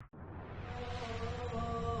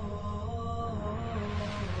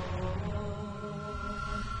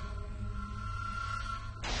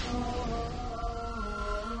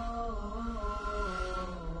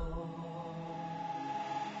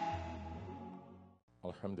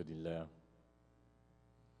Alhamdulillah.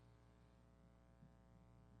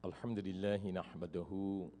 Alhamdulillahi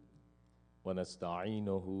nahmaduhu wa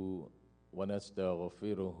nasta'inuhu wa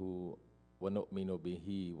nastaghfiruhu wa nu'minu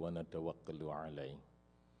bihi wa natawakkalu alayhi.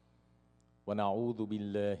 Wa na'udhu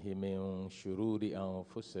billahi min shururi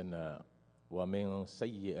anfusina wa min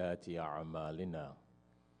sayyiati a'malina.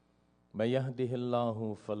 Man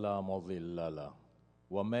yahdihillahu fala mudilla lahu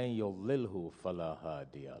wa man yudlilhu fala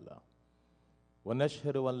hadiya lahu.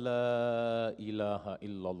 ونشهد أن لا إله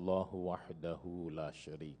إلا الله وحده لا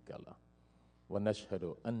شريك له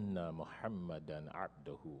ونشهد أن محمدا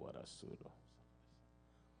عبده ورسوله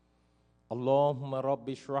اللهم رب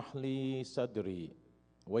اشرح لي صدري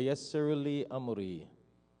ويسر لي أمري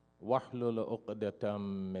واحلل عقدة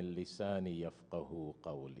من لساني يفقه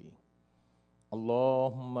قولي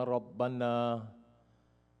اللهم ربنا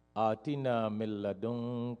آتنا من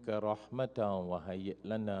لدنك رحمة وهيئ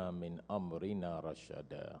لنا من أمرنا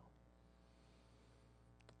رشدا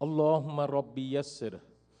اللهم ربي يسر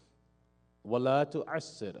ولا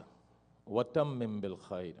تعسر وتمم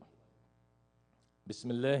بالخير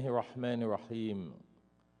بسم الله الرحمن الرحيم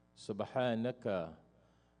سبحانك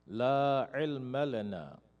لا علم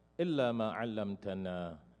لنا إلا ما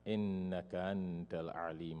علمتنا إنك أنت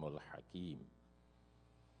العليم الحكيم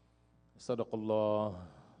صدق الله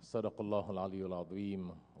صدق الله العلي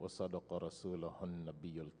العظيم وصدق رسوله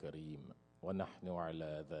النبي الكريم ونحن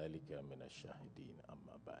على ذلك من الشاهدين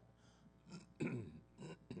أما بعد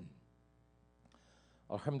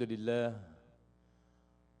Alhamdulillah,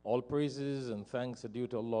 all praises and thanks are due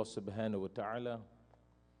to Allah subhanahu wa ta'ala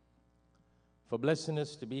for blessing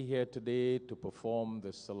us to be here today to perform the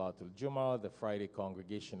Salatul Jummah, the Friday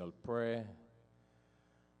congregational prayer,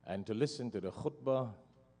 and to listen to the khutbah.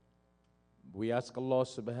 We ask Allah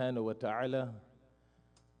subhanahu wa ta'ala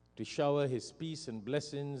to shower His peace and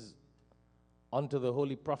blessings onto the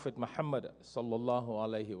Holy Prophet Muhammad sallallahu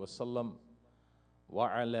alayhi wa sallam wa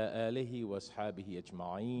ala alihi wa ashabihi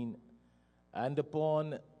ajma'een and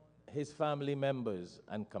upon his family members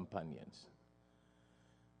and companions.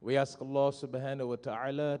 We ask Allah subhanahu wa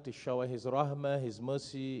ta'ala to shower His rahmah, His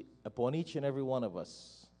mercy upon each and every one of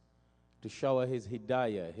us, to shower His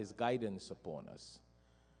hidayah, His guidance upon us,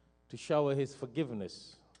 to shower His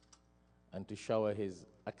forgiveness, and to shower His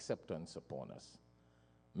acceptance upon us.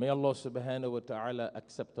 May Allah subhanahu wa ta'ala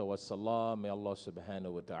accept our salah. May Allah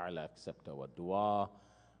subhanahu wa ta'ala accept our dua.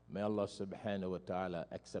 May Allah subhanahu wa ta'ala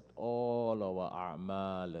accept all our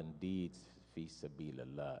a'mal and deeds fi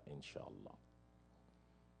sabilillah, inshallah.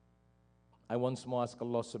 I once more ask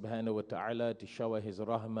Allah subhanahu wa ta'ala to shower His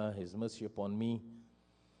rahmah, His mercy upon me,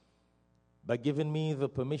 by giving me the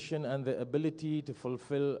permission and the ability to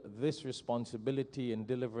fulfill this responsibility in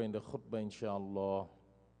delivering the khutbah, inshallah.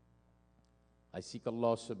 I seek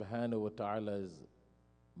Allah subhanahu wa ta'ala's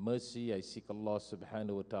mercy. I seek Allah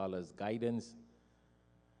subhanahu wa ta'ala's guidance.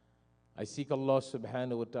 I seek Allah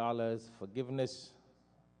subhanahu wa ta'ala's forgiveness.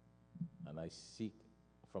 And I seek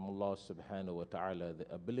from Allah subhanahu wa ta'ala the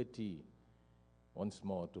ability once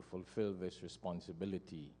more to fulfill this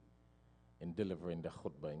responsibility in delivering the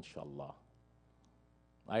khutbah, inshallah.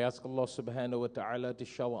 I ask Allah subhanahu wa ta'ala to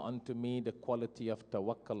shower unto me the quality of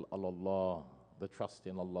tawakkal ala Allah, the trust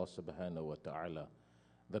in Allah subhanahu wa ta'ala,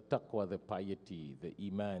 the taqwa, the piety, the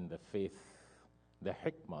iman, the faith, the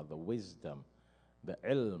hikmah, the wisdom, the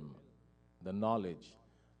ilm, the knowledge,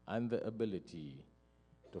 and the ability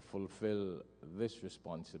to fulfill this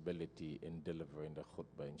responsibility in delivering the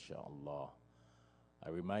khutbah, inshallah. I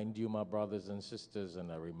remind you, my brothers and sisters,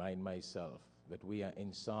 and I remind myself that we are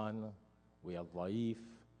insan, we are dhaif,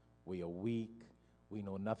 we are weak, we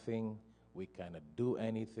know nothing, we cannot do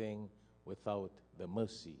anything without the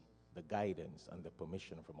mercy, the guidance, and the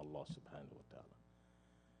permission from Allah subhanahu wa ta'ala.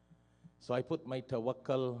 So I put my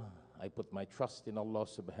tawakkul, I put my trust in Allah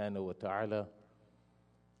subhanahu wa ta'ala,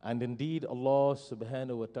 and indeed Allah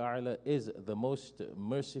subhanahu wa ta'ala is the most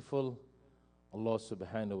merciful, Allah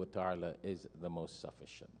subhanahu wa ta'ala is the most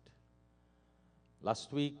sufficient.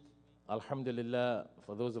 Last week, alhamdulillah,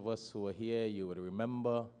 for those of us who were here, you would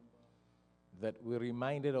remember that we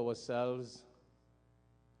reminded ourselves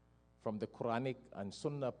from the Quranic and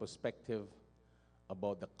Sunnah perspective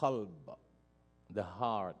about the qalb, the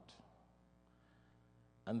heart,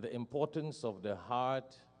 and the importance of the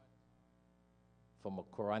heart from a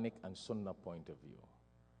Quranic and Sunnah point of view.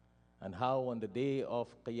 And how on the day of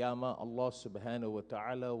Qiyamah, Allah subhanahu wa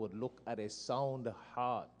ta'ala would look at a sound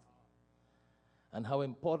heart, and how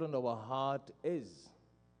important our heart is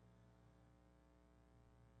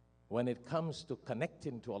when it comes to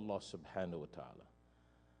connecting to Allah subhanahu wa ta'ala.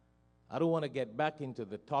 I don't want to get back into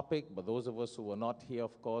the topic, but those of us who are not here,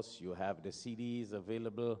 of course, you have the CDs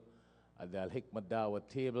available at the Al-Hikmat Dawah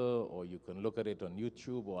table, or you can look at it on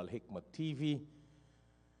YouTube or Al-Hikmat TV.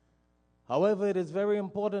 However, it is very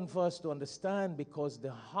important for us to understand, because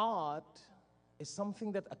the heart is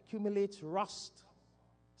something that accumulates rust,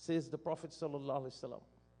 says the Prophet ﷺ.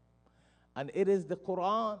 And it is the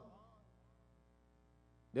Quran,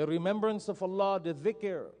 the remembrance of Allah, the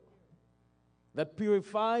dhikr, that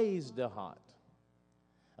purifies the heart.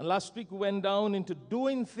 And last week we went down into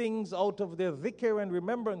doing things out of the dhikr and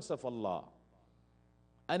remembrance of Allah.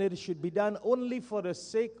 And it should be done only for the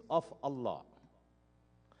sake of Allah.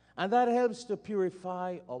 And that helps to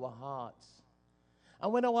purify our hearts.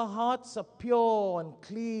 And when our hearts are pure and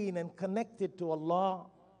clean and connected to Allah,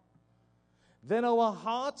 then our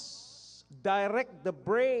hearts direct the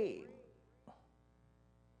brain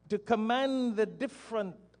to command the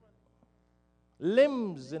different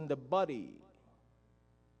limbs in the body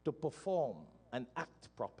to perform and act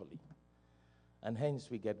properly. And hence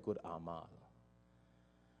we get good amal.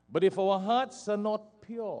 But if our hearts are not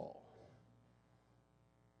pure,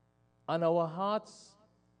 and our hearts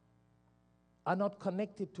are not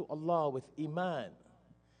connected to Allah with iman,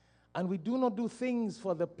 and we do not do things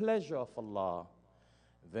for the pleasure of Allah,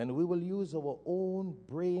 then we will use our own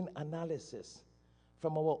brain analysis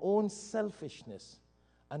from our own selfishness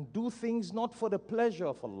and do things not for the pleasure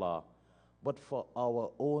of Allah, but for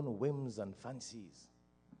our own whims and fancies.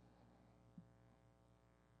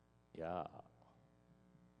 Yeah.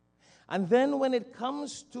 And then when it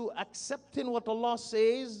comes to accepting what Allah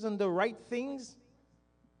says and the right things,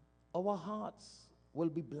 our hearts will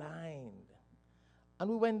be blind. And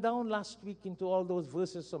we went down last week into all those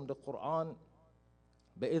verses from the Quran,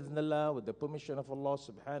 bi'idhnillah, with the permission of Allah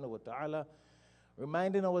subhanahu wa ta'ala,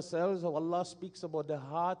 reminding ourselves how Allah speaks about the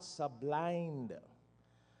hearts are blind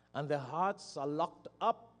and the hearts are locked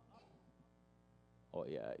up. Oh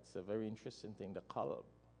yeah, it's a very interesting thing, the qalb.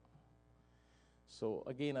 So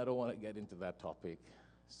again, I don't want to get into that topic.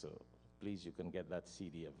 So please, you can get that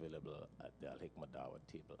CD available at the Al-Hikmat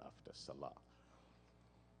Dawah table after Salah,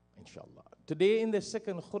 inshallah. Today in the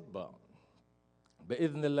second khutbah,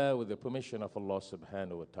 bi'idhnillah, with the permission of Allah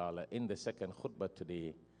subhanahu wa ta'ala, in the second khutbah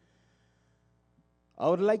today, I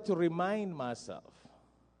would like to remind myself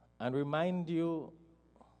and remind you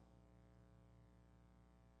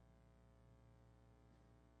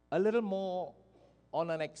a little more on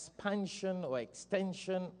an expansion or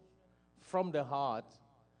extension from the heart,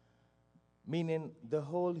 meaning the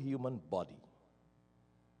whole human body.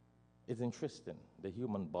 It's interesting, the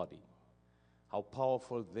human body, how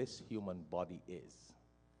powerful this human body is,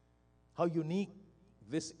 how unique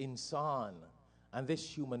this insan and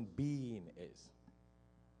this human being is.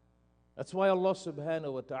 That's why Allah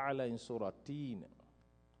subhanahu wa ta'ala in Surah Teen,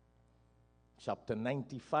 chapter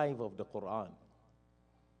 95 of the Quran,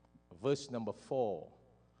 verse number 4,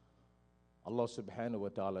 Allah subhanahu wa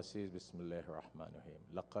ta'ala says, Bismillahir Rahmanir Rahim,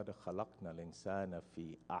 لَقَدْ خَلَقْنَا الْإِنسَانَ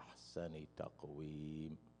فِي أَحْسَنِ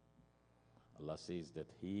تَقْوِيمٍ. Allah says that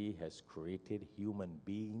He has created human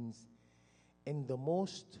beings in the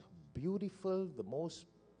most beautiful, the most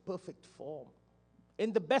perfect form,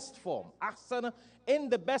 in the best form, ahsana, in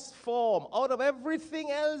the best form, out of everything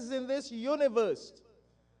else in this universe,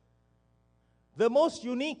 the most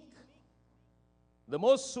unique, the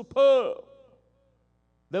most superb,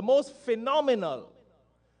 the most phenomenal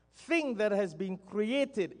thing that has been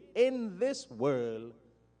created in this world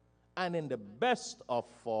and in the best of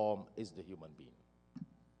form is the human being.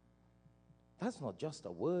 That's not just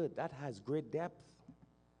a word, that has great depth.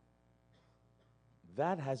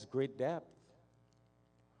 That has great depth.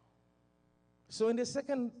 So in the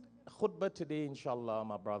second khutbah today, inshallah,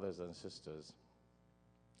 my brothers and sisters,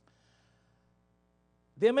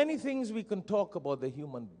 there are many things we can talk about the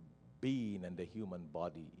human being and the human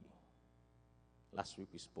body. Last week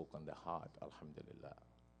we spoke on the heart, alhamdulillah.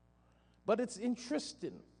 But it's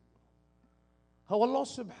interesting how Allah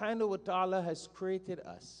subhanahu wa ta'ala has created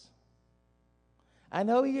us and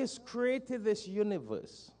how He has created this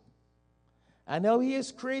universe and how He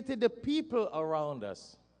has created the people around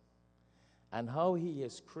us and how He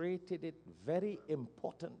has created it very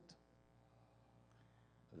important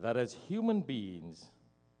that as human beings,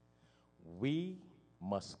 we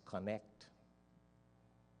must connect.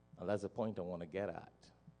 And that's the point I want to get at.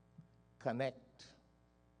 Connect.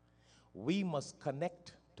 We must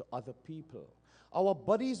connect to other people. Our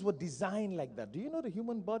bodies were designed like that. Do you know the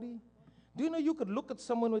human body? Do you know you could look at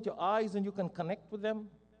someone with your eyes and you can connect with them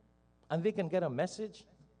and they can get a message?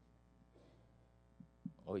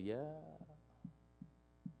 Oh yeah.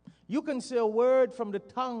 You can say a word from the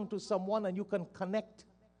tongue to someone and you can connect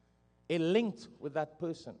a link with that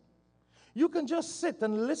person. You can just sit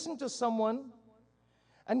and listen to someone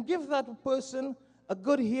and give that person a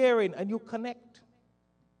good hearing, and you connect.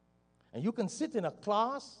 And you can sit in a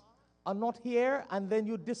class and not hear, and then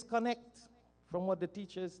you disconnect from what the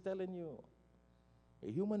teacher is telling you.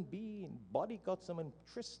 A human being, body got some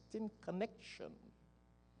interesting connection.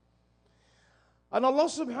 And Allah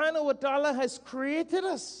subhanahu wa ta'ala has created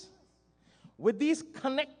us with these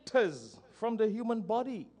connectors from the human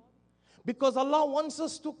body, because Allah wants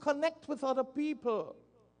us to connect with other people.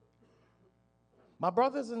 My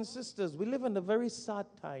brothers and sisters, we live in a very sad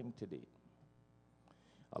time today.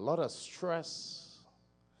 A lot of stress,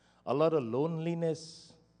 a lot of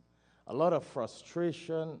loneliness, a lot of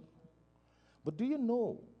frustration. But do you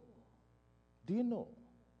know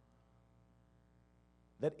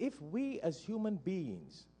that if we as human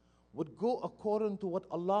beings would go according to what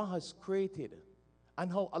Allah has created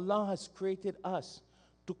and how Allah has created us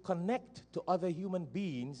to connect to other human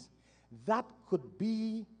beings, that could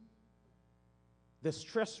be the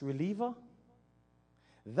stress reliever,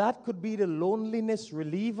 that could be the loneliness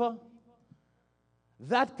reliever,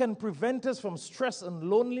 that can prevent us from stress and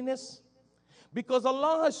loneliness, because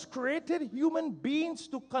Allah has created human beings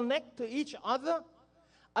to connect to each other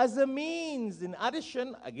as a means. In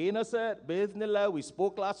addition, again I said, Bismillah, we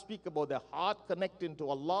spoke last week about the heart connecting to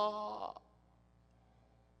Allah.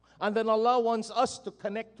 And then Allah wants us to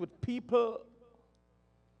connect with people.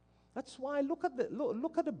 That's why look at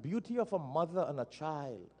the beauty of a mother and a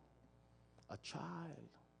child. A child.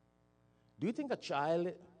 Do you think a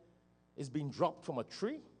child is being dropped from a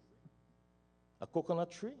tree? A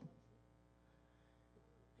coconut tree?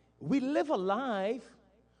 We live a life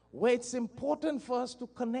where it's important for us to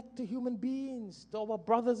connect to human beings, to our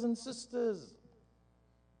brothers and sisters.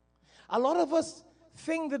 A lot of us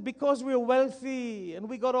think that because we're wealthy and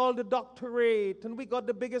we got all the doctorate and we got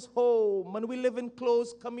the biggest home and we live in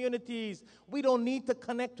close communities, we don't need to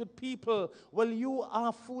connect with people. Well, you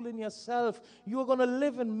are fooling yourself. You're going to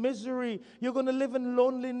live in misery. You're going to live in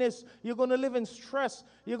loneliness. You're going to live in stress.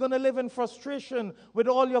 You're going to live in frustration with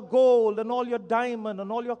all your gold and all your diamond and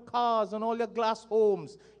all your cars and all your glass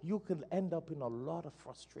homes. You can end up in a lot of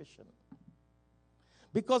frustration.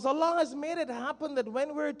 Because Allah has made it happen that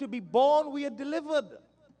when we're to be born, we are delivered.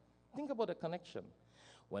 Think about the connection.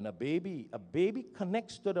 When a baby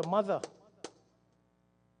connects to the mother.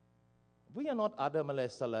 We are not Adam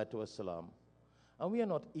alayhi salatu wasalam, and we are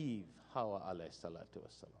not Eve, Hawa alayhi salatu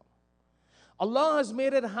wasalam. Allah has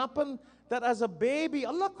made it happen that as a baby,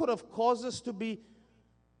 Allah could have caused us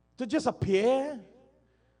to just appear.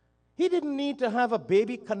 He didn't need to have a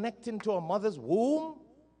baby connecting to a mother's womb.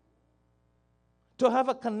 To have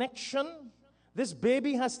a connection, this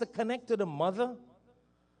baby has to connect to the mother.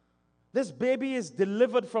 This baby is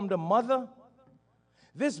delivered from the mother.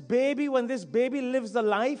 This baby, when this baby lives a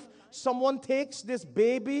life, someone takes this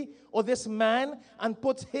baby or this man and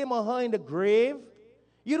puts him or her in the grave.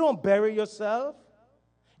 You don't bury yourself.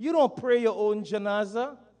 You don't pray your own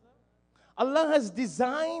janazah. Allah has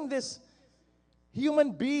designed this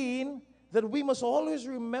human being that we must always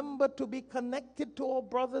remember to be connected to our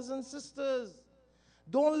brothers and sisters.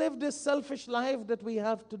 Don't live this selfish life that we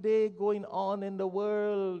have today going on in the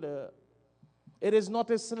world. It is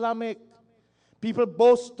not Islamic. People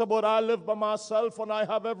boast about, I live by myself and I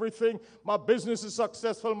have everything. My business is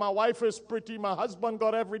successful. My wife is pretty. My husband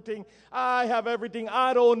got everything. I have everything.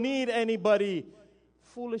 I don't need anybody.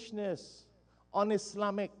 Foolishness.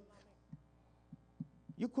 Un-Islamic.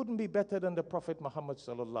 You couldn't be better than the Prophet Mohamed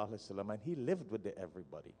sallallahu alaihi wasallam, and he lived with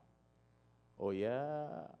everybody. Oh yeah.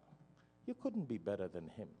 You couldn't be better than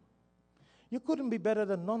him. You couldn't be better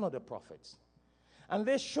than none of the prophets. And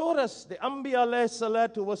they showed us, the Anbiya alayhi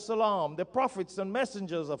salatu wasalam, the prophets and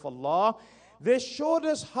messengers of Allah, they showed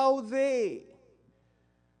us how they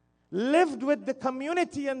lived with the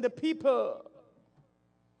community and the people.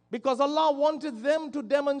 Because Allah wanted them to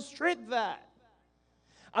demonstrate that.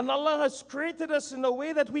 And Allah has created us in a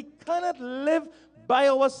way that we cannot live by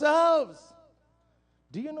ourselves.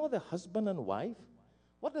 Do you know the husband and wife?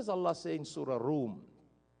 What does Allah say in Surah Rum?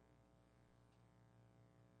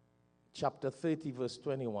 Chapter 30, verse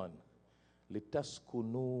 21.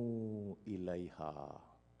 لِتَسْكُنُوا إِلَيْهَا.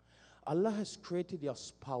 Allah has created your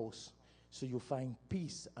spouse so you find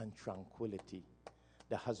peace and tranquility.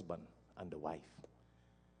 The husband and the wife.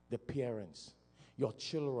 The parents. Your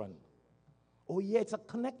children. Oh yeah, it's a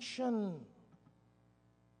connection.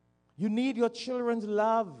 You need your children's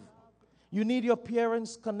love. You need your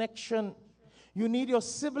parents' connection. You need your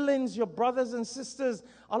siblings, your brothers and sisters.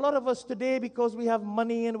 A lot of us today, because we have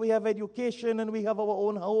money and we have education and we have our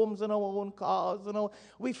own homes and our own cars,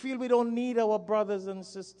 we feel we don't need our brothers and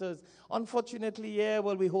sisters. Unfortunately, yeah,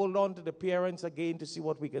 well, we hold on to the parents again to see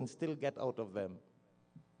what we can still get out of them.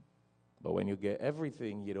 But when you get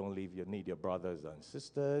everything, you don't need your brothers and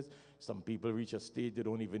sisters. Some people reach a stage they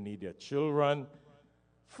don't even need their children.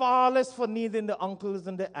 Far less for needing the uncles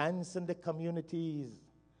and the aunts and the communities.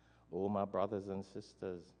 Oh, my brothers and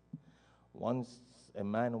sisters. Once a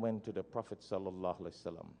man went to the Prophet sallallahu alaihi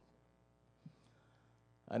wasallam,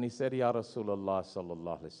 and he said, Ya Rasulullah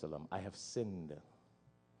sallallahu alaihi wasallam, I have sinned.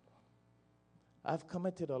 I've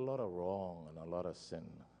committed a lot of wrong and a lot of sin.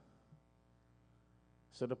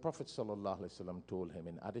 So the Prophet sallallahu alaihi wasallam told him,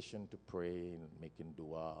 in addition to praying and making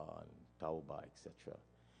dua and tawbah, etc.,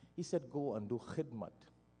 he said, go and do khidmat.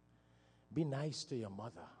 Be nice to your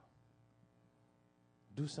mother.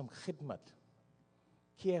 Do some khidmat.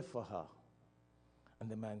 Care for her. And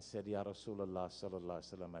the man said, Ya Rasulullah sallallahu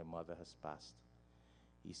alaihi wasallam, my mother has passed.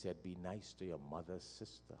 He said, be nice to your mother's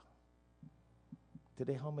sister.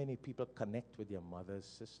 Today, how many people connect with your mother's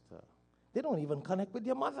sister? They don't even connect with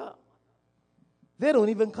your mother. They don't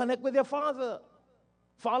even connect with their father.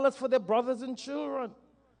 Fathers for their brothers and children.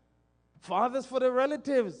 Fathers for their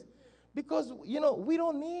relatives. Because, we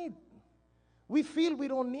don't need. We feel we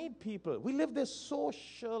don't need people. We live this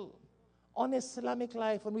social, un-Islamic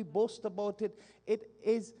life, and we boast about it. It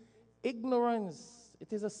is ignorance.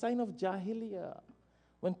 It is a sign of jahiliyyah.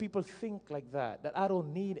 When people think like that I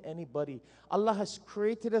don't need anybody. Allah has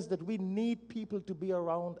created us that we need people to be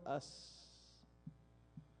around us.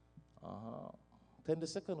 Then the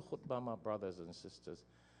second khutbah, my brothers and sisters,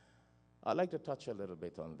 I'd like to touch a little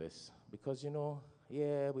bit on this. Because,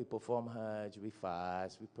 we perform Hajj, we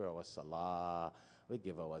fast, we pray our salah, we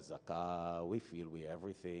give our zakah, we feel we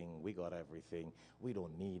everything, we got everything. We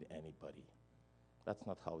don't need anybody. That's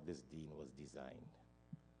not how this deen was designed.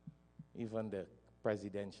 Even the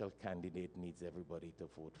presidential candidate needs everybody to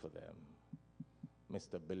vote for them.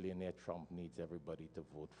 Mr. Billionaire Trump needs everybody to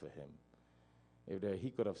vote for him.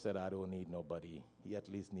 He could have said, I don't need nobody. He at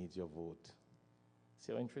least needs your vote.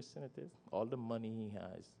 See how interesting it is? All the money he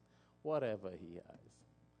has, whatever he has.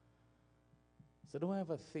 So don't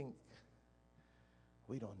ever think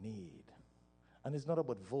we don't need. And it's not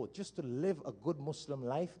about vote. Just to live a good Muslim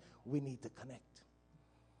life, we need to connect.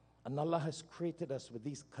 And Allah has created us with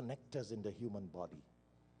these connectors in the human body.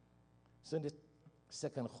 So in the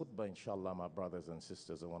second khutbah, inshallah, my brothers and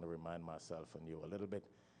sisters, I want to remind myself and you a little bit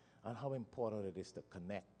on how important it is to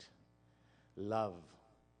connect, love,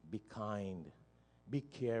 be kind, be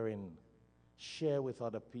caring, share with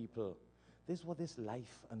other people. This is what this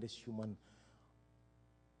life and this human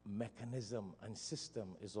mechanism and system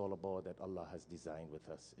is all about that Allah has designed with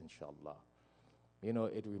us, inshallah.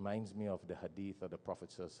 It reminds me of the hadith of the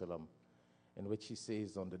Prophet ﷺ, in which he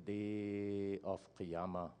says on the day of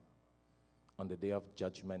Qiyamah, on the day of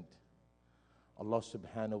judgment, Allah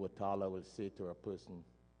subhanahu wa ta'ala will say to a person,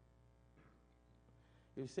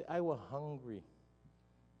 he will say, I was hungry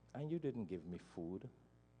and you didn't give me food.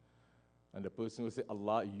 And the person will say,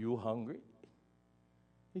 Allah, you hungry?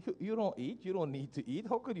 You don't eat, you don't need to eat.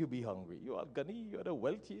 How could you be hungry? You are Ghani, you are the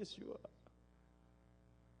wealthiest you are.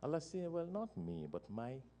 Allah says, well, not me, but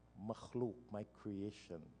my makhluk, my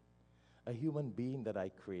creation, a human being that I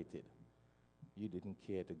created. You didn't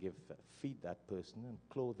care to feed that person and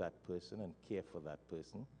clothe that person and care for that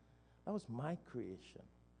person. That was my creation.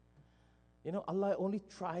 Allah only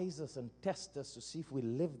tries us and tests us to see if we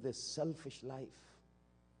live this selfish life.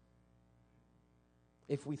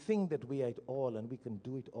 If we think that we are it all and we can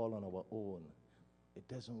do it all on our own, it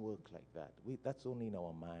doesn't work like that. That's only in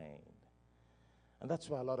our mind. And that's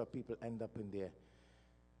why a lot of people end up in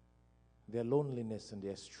their loneliness and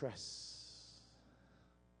their stress.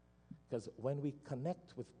 Because when we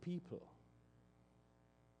connect with people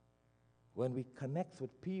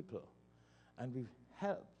and we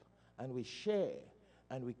help and we share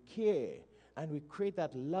and we care and we create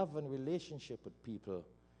that love and relationship with people,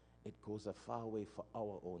 it goes a far way for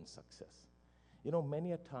our own success.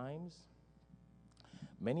 Many a times,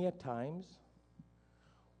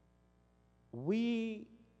 we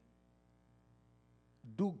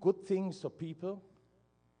do good things for people,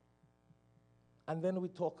 and then we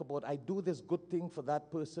talk about, I do this good thing for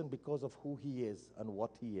that person because of who he is and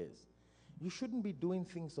what he is. You shouldn't be doing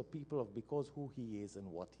things for people because who he is and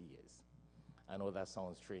what he is. I know that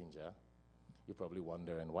sounds strange, huh? You're probably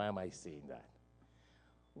wondering, why am I saying that?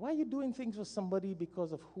 Why are you doing things for somebody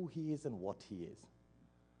because of who he is and what he is?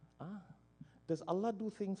 Does Allah do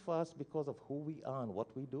things for us because of who we are and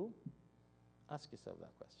what we do? Ask yourself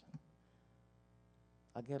that question.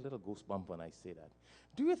 I get a little goosebump when I say that.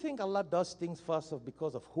 Do you think Allah does things for us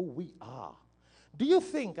because of who we are? Do you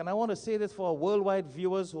think, and I want to say this for our worldwide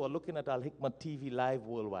viewers who are looking at Al-Hikmah TV live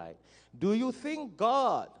worldwide, do you think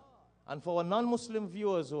God, and for our non-Muslim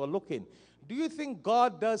viewers who are looking, do you think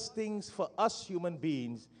God does things for us human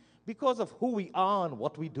beings because of who we are and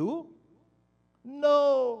what we do?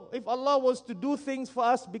 No. If Allah was to do things for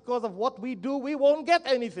us because of what we do, we won't get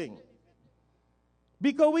anything.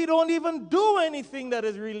 Because we don't even do anything that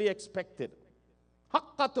is really expected.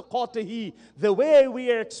 Haqqa tuqatihi, the way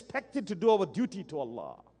we are expected to do our duty to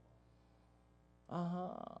Allah.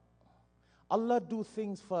 Allah do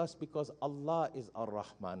things for us because Allah is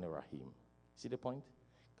Ar-Rahman Ar-Rahim. See the point?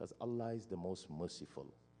 Because Allah is the most merciful.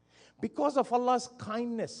 Because of Allah's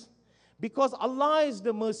kindness. Because Allah is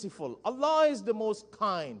the merciful. Allah is the most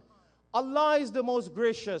kind. Allah is the most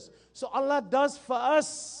gracious. So Allah does for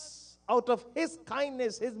us out of His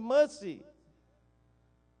kindness, His mercy.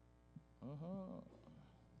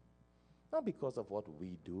 Not because of what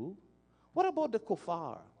we do. What about the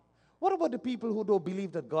kuffar? What about the people who don't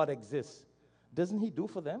believe that God exists? Doesn't He do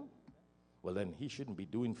for them? Well, then He shouldn't be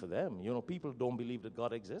doing for them. You know, people don't believe that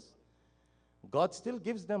God exists. God still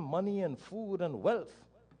gives them money and food and wealth.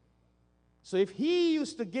 So if He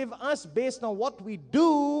used to give us based on what we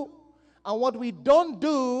do and what we don't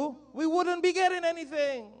do, we wouldn't be getting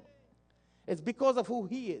anything. It's because of who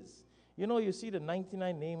He is. You know, you see the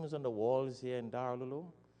 99 names on the walls here in Darul Uloom?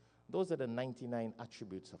 Those are the 99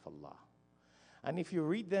 attributes of Allah. And if you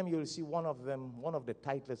read them, you'll see one of them, one of the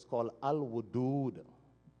titles called Al-Wudud.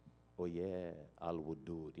 Oh yeah,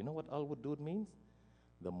 Al-Wudud. You know what Al-Wudud means?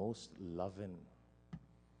 The most loving.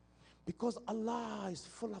 Because Allah is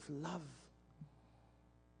full of love.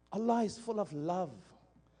 Allah is full of love.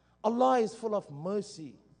 Allah is full of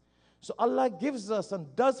mercy. So Allah gives us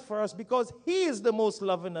and does for us because He is the most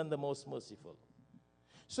loving and the most merciful.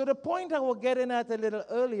 So the point I was getting at a little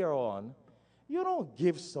earlier on, you don't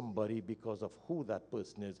give somebody because of who that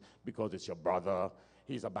person is, because it's your brother,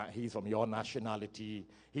 he's from your nationality,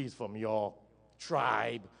 he's from your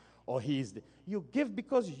tribe, or you give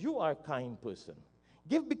because you are a kind person.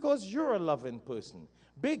 Give because you're a loving person.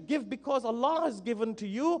 Give because Allah has given to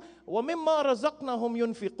you. وَمِمَّا رَزَقْنَهُمْ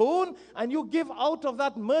يُنْفِقُونَ. And you give out of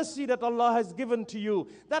that mercy that Allah has given to you.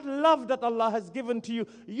 That love that Allah has given to you.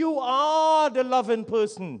 You are the loving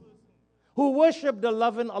person who worship the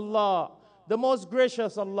loving Allah, the most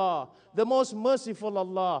gracious Allah, the most merciful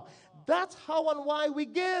Allah. That's how and why we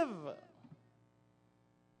give.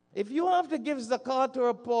 If you have to give zakat to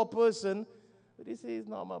a poor person, but he says, he's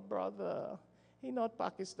not my brother. He's not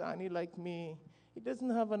Pakistani like me. He doesn't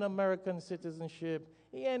have an American citizenship.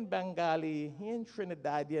 He ain't Bengali. He ain't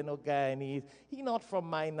Trinidadian or Guyanese. He's not from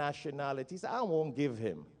my nationality. So I won't give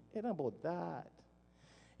him. It ain't about that.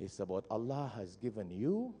 It's about Allah has given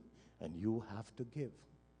you and you have to give.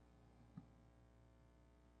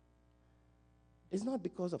 It's not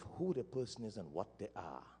because of who the person is and what they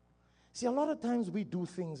are. See, a lot of times we do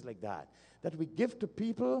things like that we give to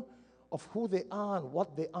people of who they are and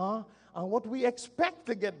what they are and what we expect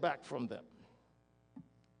to get back from them.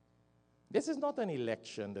 This is not an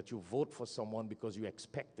election that you vote for someone because you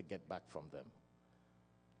expect to get back from them.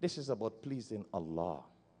 This is about pleasing Allah.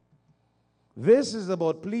 This is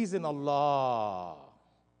about pleasing Allah.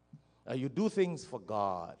 You do things for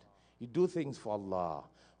God. You do things for Allah,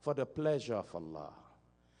 for the pleasure of Allah.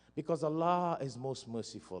 Because Allah is most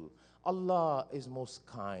merciful. Allah is most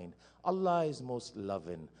kind. Allah is most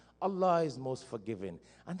loving. Allah is most forgiving.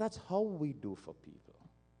 And that's how we do for people.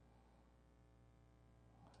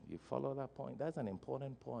 You follow that point? That's an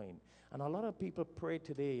important point. And a lot of people pray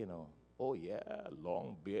today, you know, oh yeah,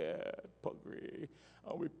 long beard, pugry,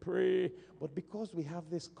 and we pray. But because we have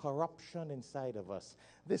this corruption inside of us,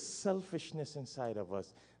 this selfishness inside of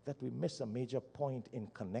us, that we miss a major point in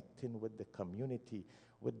connecting with the community,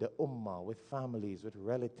 with the ummah, with families, with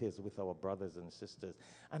relatives, with our brothers and sisters.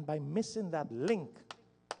 And by missing that link,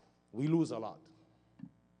 we lose a lot.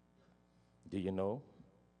 Do you know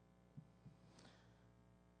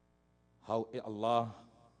how Allah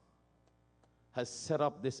has set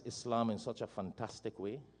up this Islam in such a fantastic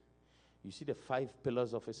way? You see the 5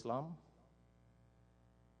 pillars of Islam?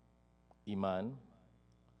 Iman,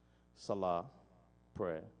 Salah,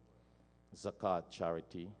 prayer, Zakat,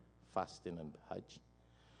 charity, fasting, and Hajj.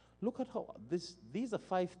 Look at how these are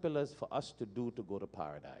 5 pillars for us to do to go to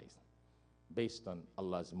paradise, based on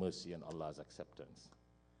Allah's mercy and Allah's acceptance.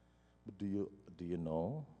 But do you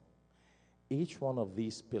know, each one of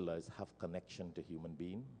these pillars have connection to human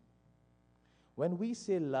being. When we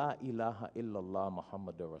say La ilaha illallah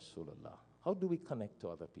Muhammadur Rasulullah, how do we connect to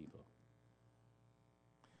other people?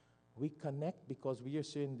 We connect because we are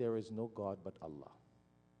saying there is no God but Allah.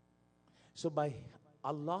 So by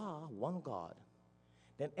Allah, one God,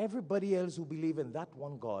 then everybody else who believe in that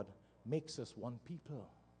one God makes us one people.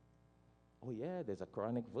 Oh yeah, there's a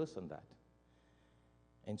Quranic verse on that.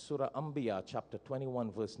 In Surah Anbiya, chapter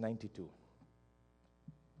 21, verse 92.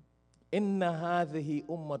 Inna hadhihi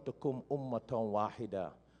ummatukum ummatan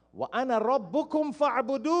wahida wa ana rabbukum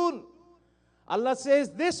fa'budun. Allah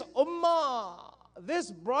says this ummah,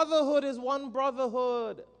 this brotherhood is one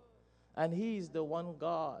brotherhood, and He's the one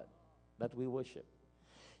God that we worship.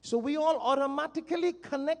 So we all automatically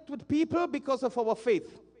connect with people because of our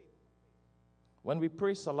faith. When we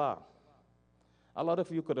pray Salah, a lot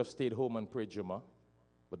of you could have stayed home and prayed Jummah,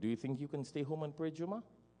 but do you think you can stay home and pray Jummah?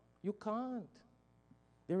 You can't.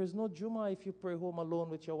 There is no Jummah if you pray home alone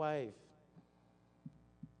with your wife.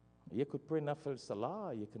 You could pray Nafil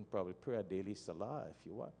Salah, you can probably pray a daily Salah if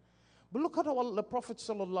you want. But look at how the Prophet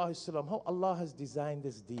ﷺ, how Allah has designed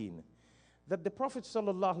this deen. That the Prophet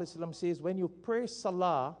ﷺ says, when you pray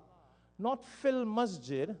Salah, not fill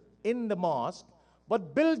masjid in the mosque,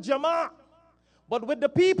 but build Jama'ah, but with the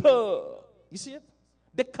people. You see it?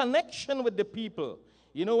 The connection with the people.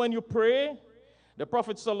 You know, when you pray, the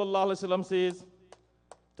Prophet ﷺ says,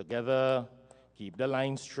 together, keep the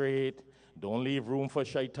line straight, don't leave room for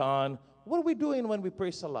shaitan. What are we doing when we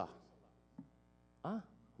pray Salah?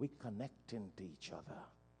 We connecting to each other.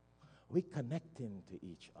 We connecting to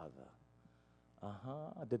each other.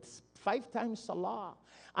 That's 5 times Salah.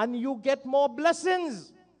 And you get more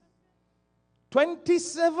blessings.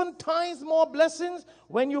 27 times more blessings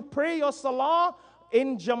when you pray your Salah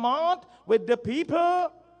in Jamaat with the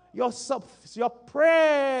people. Your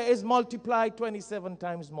prayer is multiplied 27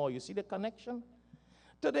 times more. You see the connection?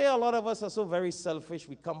 Today, a lot of us are so very selfish.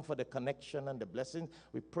 We come for the connection and the blessing.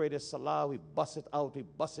 We pray the Salah, we bust it out, we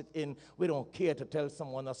bust it in. We don't care to tell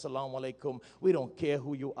someone Assalamu alaikum. We don't care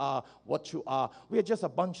who you are, what you are. We are just a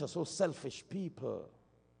bunch of so selfish people.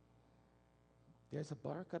 There's a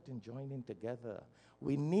barakat in joining together.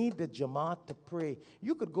 We need the Jamaat to pray.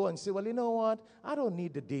 You could go and say, well, you know what? I don't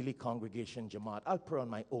need the daily congregation Jamaat. I'll pray on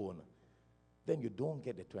my own. Then you don't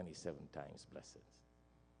get the 27 times blessings.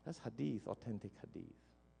 That's hadith, authentic hadith.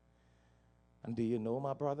 And do you know,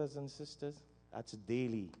 my brothers and sisters? That's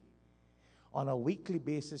daily. On a weekly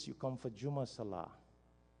basis, you come for Jummah Salah.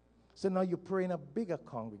 So now you pray in a bigger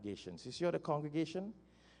congregation. You see the congregation?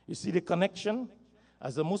 You see the connection?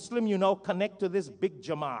 As a Muslim, you now connect to this big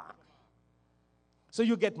Jama'ah. So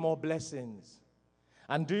you get more blessings.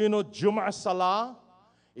 And do you know Jummah Salah?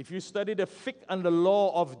 If you study the fiqh and the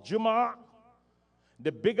law of Jummah,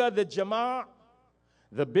 the bigger the Jama'ah,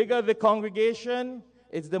 the bigger the congregation,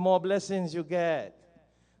 it's the more blessings you get.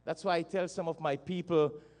 That's why I tell some of my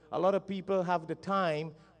people, a lot of people have the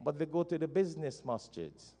time, but they go to the business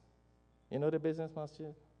masjids. You know the business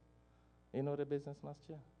masjid? You know the business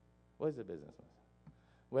masjid? What is the business masjid?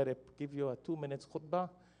 Where they give you a 2 minutes khutbah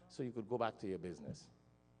so you could go back to your business.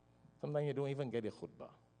 Sometimes you don't even get a khutbah.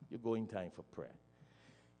 You go in time for prayer.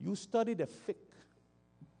 You study the fiqh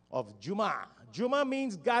of Jummah. Jummah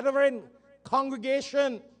means gathering,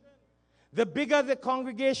 congregation. The bigger the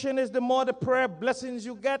congregation is, the more the prayer blessings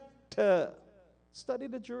you get. Study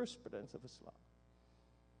the jurisprudence of Islam.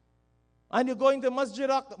 And you're going to Masjid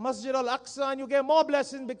al-Aqsa and you get more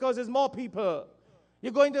blessings because there's more people.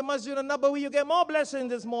 You're going to Masjid al-Nabawi, you get more blessings,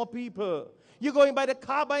 there's more people. You're going by the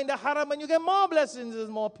Kaaba in the Haram and you get more blessings, there's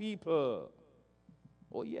more people.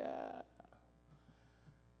 Oh yeah.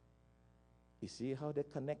 You see how the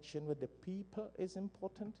connection with the people is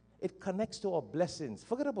important? It connects to our blessings.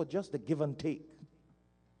 Forget about just the give and take.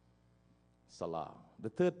 Salah, the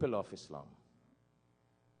third pillar of Islam.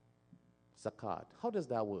 Zakat. How does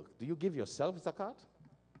that work? Do you give yourself zakat?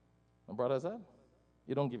 My brothers,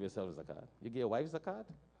 you don't give yourself zakat. You give your wife zakat?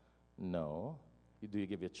 No. Do you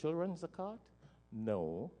give your children zakat?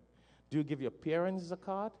 No. Do you give your parents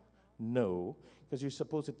zakat? No. Because you're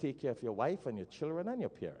supposed to take care of your wife and your children and your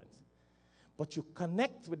parents. But you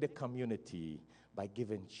connect with the community by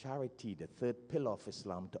giving charity, the third pillar of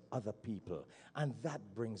Islam, to other people. And that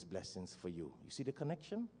brings blessings for you. You see the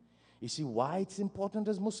connection? You see why it's important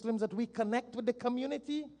as Muslims that we connect with the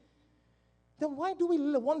community? Then why do we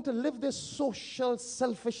want to live this social,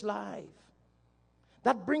 selfish life?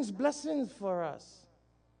 That brings blessings for us.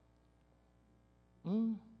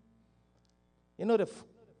 You know the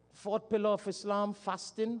fourth pillar of Islam,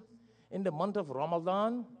 fasting in the month of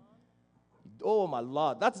Ramadan? Oh my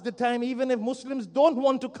Lord, that's the time even if Muslims don't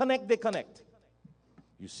want to connect, they connect.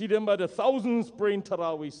 You see them by the thousands praying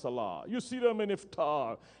Taraweeh Salah. You see them in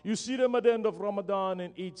Iftar. You see them at the end of Ramadan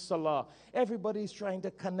and Eid Salah. Everybody's trying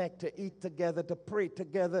to connect, to eat together, to pray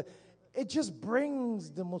together. It just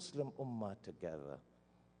brings the Muslim Ummah together.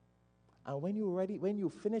 And when you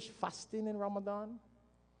finish fasting in Ramadan,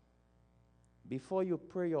 before you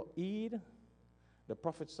pray your Eid, the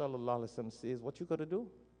Prophet ﷺ says, what you got to do?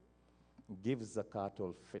 Give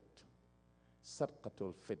zakatul fit,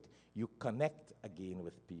 sadaqatul fit. You connect again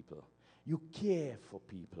with people. You care for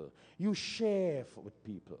people. You share with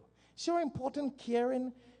people. See how important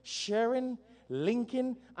caring, sharing,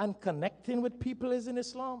 linking, and connecting with people is in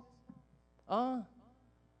Islam?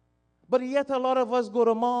 But yet a lot of us go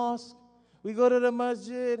to mosque, we go to the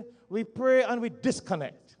masjid, we pray, and we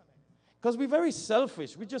disconnect. Because we're very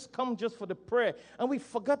selfish. We just come just for the prayer, and we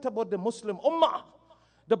forget about the Muslim Ummah,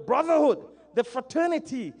 the brotherhood, the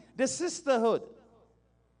fraternity, the sisterhood.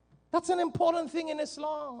 That's an important thing in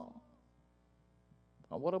Islam.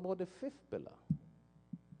 And what about the fifth pillar?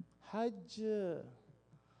 Hajj.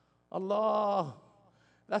 Allah.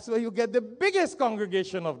 That's where you get the biggest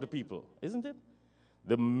congregation of the people, isn't it?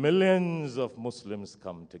 The millions of Muslims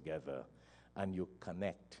come together and you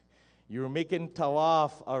connect. You're making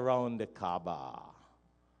tawaf around the Kaaba.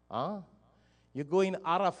 You're going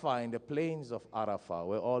Arafah in the plains of Arafah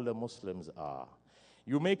where all the Muslims are.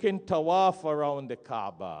 You're making tawaf around the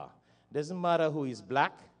Kaaba. Doesn't matter who is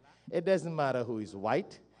black. It doesn't matter who is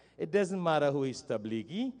white. It doesn't matter who is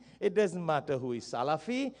Tablighi. It doesn't matter who is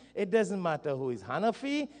Salafi. It doesn't matter who is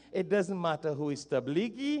Hanafi. It doesn't matter who is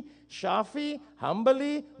Tablighi, Shafi,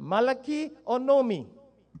 Hanbali, Malaki, or Nomi.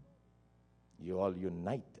 You all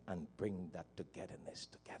unite and bring that togetherness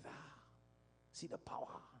together. See the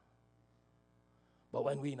power. But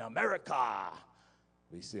when we in America,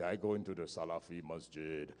 we say, I go into the Salafi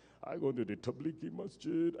Masjid, I go to the Tablighi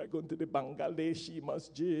Masjid, I go to the Bangladeshi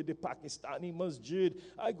Masjid, the Pakistani Masjid,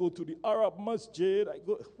 I go to the Arab Masjid,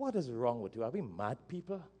 What is wrong with you? Are we mad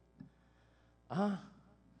people?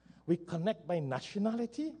 We connect by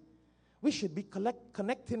nationality. We should be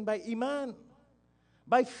connecting by Iman,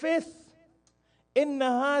 by faith. Inna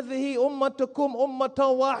hadhihi ummatukum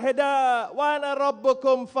ummatan wahida wa ana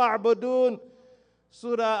rabbukum fa'budun.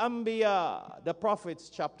 Surah Anbiya, the Prophets,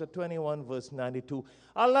 chapter 21, verse 92.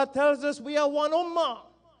 Allah tells us we are one ummah.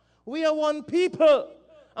 We are one people.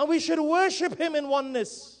 And we should worship Him in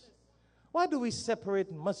oneness. Why do we separate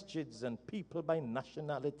masjids and people by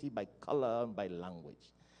nationality, by color, and by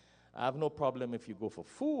language? I have no problem if you go for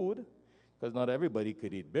food, because not everybody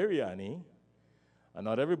could eat biryani, and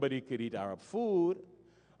not everybody could eat Arab food,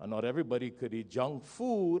 and not everybody could eat junk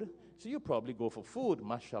food. So you probably go for food,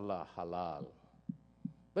 mashallah, halal.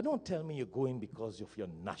 But don't tell me you're going because of your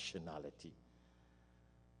nationality.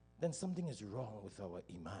 Then something is wrong with our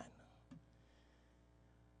Iman.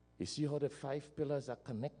 You see how the 5 pillars are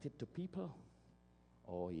connected to people?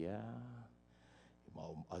 Oh, yeah.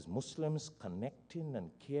 As Muslims, connecting and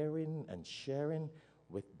caring and sharing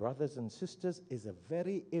with brothers and sisters is a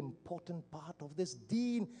very important part of this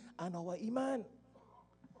deen and our Iman.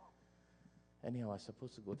 Anyhow, I was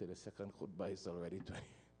supposed to go to the second khutbah. It's already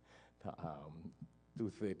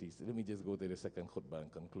 2:30. So let me just go to the second khutbah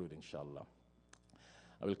and conclude, inshallah.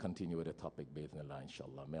 I will continue with the topic, bi'idhnillah,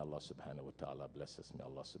 inshallah. May Allah subhanahu wa ta'ala bless us. May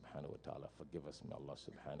Allah subhanahu wa ta'ala forgive us. May Allah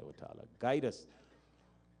subhanahu wa ta'ala guide us.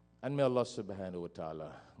 And may Allah subhanahu wa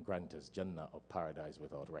ta'ala grant us Jannah or paradise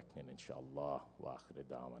without reckoning, inshallah. Wa akhir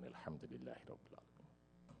da'wan, alhamdulillahi rabbil alamin.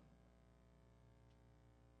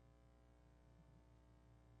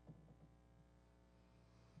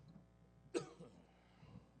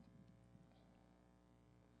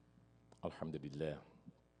 Alhamdulillah.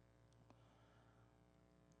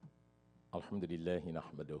 Alhamdulillah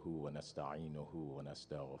nahmaduhu wa nasta'inuhu wa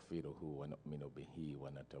nastaghfiruhu wa nu'minu bihi wa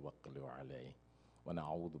natawakkalu alayhi wa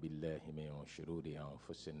na'udhu billahi min shururi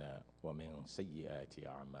anfusina wa min sayyiati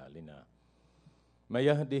a'malina. May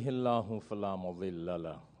yahdihillahu fala mudilla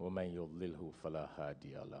lahu wa may yudlilhu fala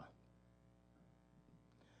hadiya lahu.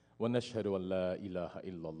 Wa nashhadu an la ilaha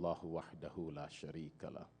illallah wahdahu la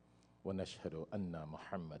sharika lahu. وَنَشْهَدُ أَنَّ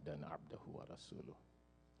مُحَمَّدًا عَبْدُهُ وَرَسُولُهُ.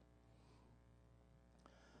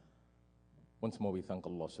 Once more, we thank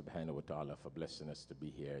Allah subhanahu wa ta'ala for blessing us to be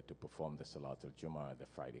here to perform the Salatul Jummah, the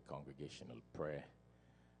Friday congregational prayer.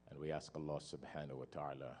 And we ask Allah subhanahu wa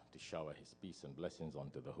ta'ala to shower His peace and blessings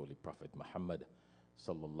onto the Holy Prophet Muhammad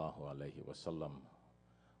sallallahu alayhi wa sallam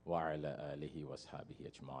wa ala alihi wa ashabihi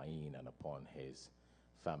ajma'een, and upon his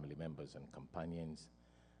family members and companions.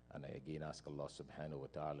 And I again ask Allah subhanahu wa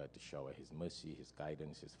ta'ala to shower His mercy, His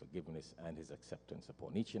guidance, His forgiveness, and His acceptance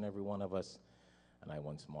upon each and every one of us. And I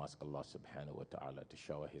once more ask Allah subhanahu wa ta'ala to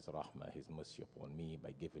shower His rahmah, His mercy upon me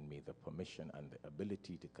by giving me the permission and the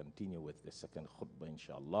ability to continue with the second khutbah,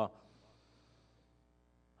 inshallah.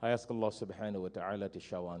 I ask Allah subhanahu wa ta'ala to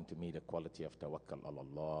shower unto me the quality of tawakkul ala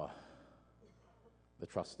Allah, the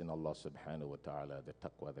trust in Allah subhanahu wa ta'ala, the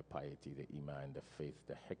taqwa, the piety, the iman, the faith,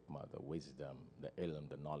 the hikmah, the wisdom, the ilm,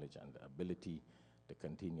 the knowledge, and the ability to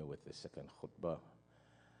continue with the second khutbah.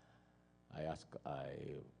 I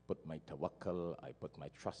put my tawakkul, I put my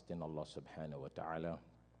trust in Allah subhanahu wa ta'ala.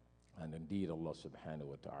 And indeed, Allah subhanahu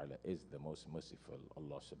wa ta'ala is the most merciful.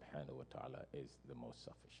 Allah subhanahu wa ta'ala is the most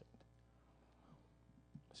sufficient.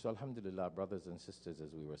 So alhamdulillah, brothers and sisters,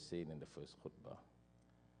 as we were saying in the first khutbah,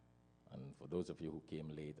 and for those of you who came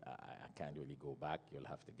late, I can't really go back. You'll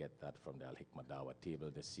have to get that from the Al-Hikmah Dawah table.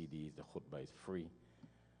 The CDs, the khutbah is free.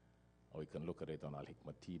 Or you can look at it on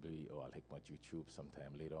Al-Hikmah TV or Al-Hikmah YouTube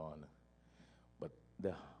sometime later on. But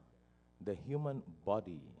the human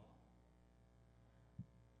body,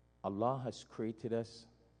 Allah has created us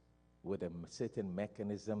with a certain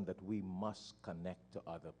mechanism that we must connect to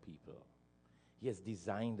other people. He has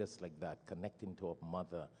designed us like that, connecting to our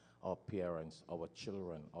mother, our parents, our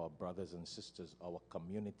children, our brothers and sisters, our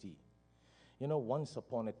community. You know, once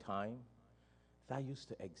upon a time, that used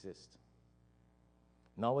to exist.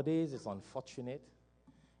 Nowadays, it's unfortunate.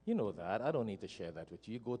 You know that. I don't need to share that with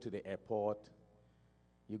you. You go to the airport,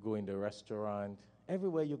 you go in the restaurant,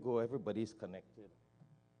 everywhere you go, everybody's connected.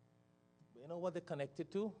 But you know what they're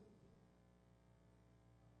connected to?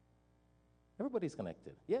 Everybody's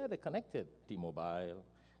connected. Yeah, they're connected. T-Mobile,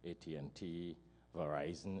 AT&T,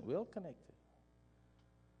 Verizon, we're all connected.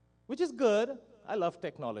 Which is good. I love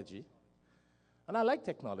technology. And I like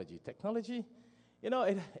technology. Technology, you know,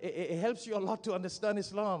 it helps you a lot to understand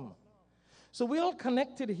Islam. So we're all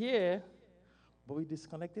connected here, but we're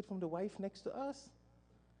disconnected from the wife next to us.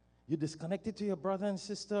 You're disconnected to your brother and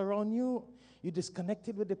sister around you. You're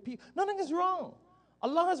disconnected with the people. Nothing is wrong.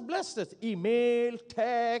 Allah has blessed us. Email,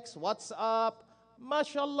 text, WhatsApp,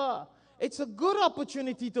 mashallah. It's a good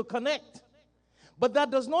opportunity to connect. But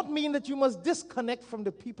that does not mean that you must disconnect from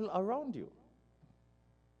the people around you.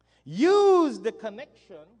 Use the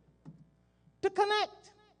connection to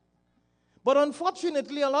connect. But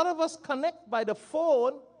unfortunately, a lot of us connect by the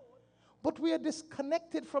phone, but we are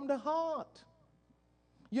disconnected from the heart.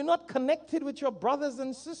 You're not connected with your brothers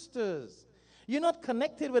and sisters. You're not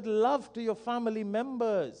connected with love to your family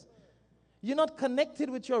members. You're not connected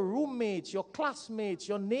with your roommates, your classmates,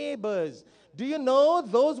 your neighbors. Do you know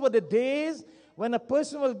those were the days when a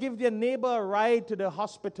person will give their neighbor a ride to the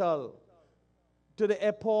hospital, to the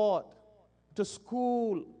airport, to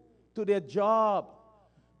school, to their job.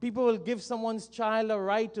 People will give someone's child a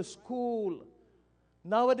ride to school.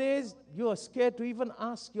 Nowadays, you are scared to even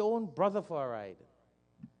ask your own brother for a ride.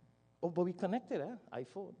 Oh, but we connected,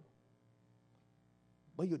 iPhone.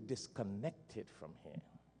 But you're disconnected from here.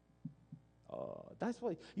 That's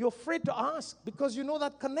why you're afraid to ask, because you know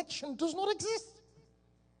that connection does not exist.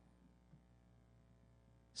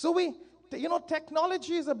 So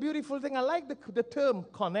technology is a beautiful thing. I like the term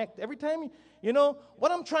connect. Every time,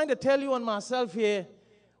 what I'm trying to tell you and myself here,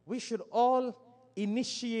 we should all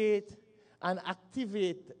initiate and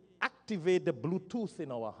activate the Bluetooth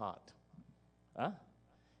in our heart. Huh?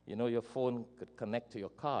 Your phone could connect to your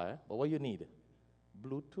car, but what you need?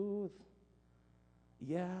 Bluetooth.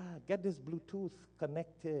 Yeah, get this Bluetooth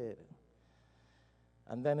connected.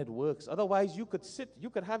 And then it works. Otherwise, you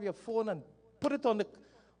could have your phone and put it on the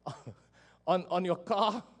on your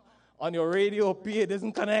car, on your radio, it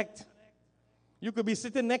doesn't connect. You could be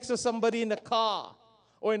sitting next to somebody in the car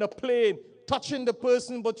or in a plane, touching the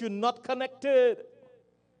person, but you're not connected.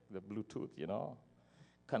 The Bluetooth,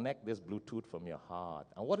 Connect this Bluetooth from your heart.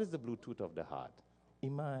 And what is the Bluetooth of the heart?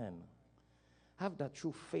 Iman. Have that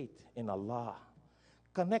true faith in Allah.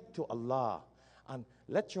 Connect to Allah. And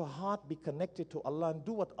let your heart be connected to Allah and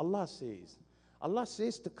do what Allah says. Allah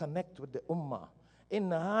says to connect with the ummah.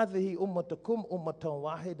 Inna hadhihi ummatukum ummatan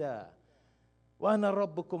wahida. Wa ana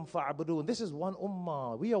rabbukum fa'budun. This is one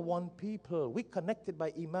ummah. We are one people. We connected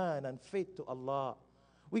by iman and faith to Allah.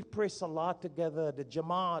 We pray salah together, the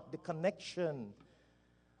jamaat, the connection.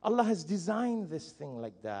 Allah has designed this thing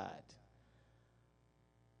like that.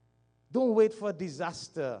 Don't wait for a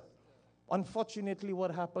disaster. Unfortunately, what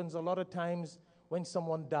happens a lot of times when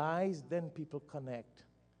someone dies, then people connect.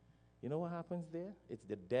 You know what happens there? It's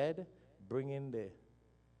the dead bringing the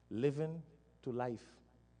living to life.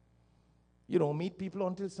 You don't meet people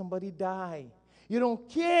until somebody die. You don't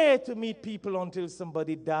care to meet people until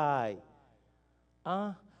somebody die.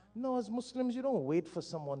 No, as Muslims, you don't wait for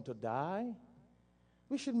someone to die.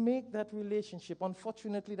 We should make that relationship.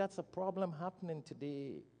 Unfortunately, that's a problem happening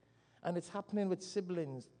today. And it's happening with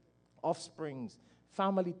siblings, offsprings,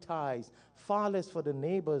 family ties, far less for the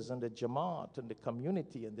neighbors and the jamaat and the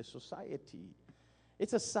community and the society.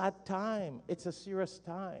 It's a sad time. It's a serious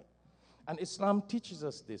time. And Islam teaches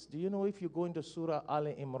us this. Do you know if you go into Surah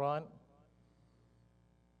Al-Imran,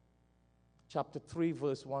 chapter 3,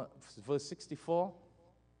 verse 64,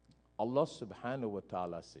 Allah subhanahu wa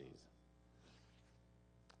ta'ala says,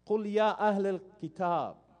 قُلْ يَا أَهْلَ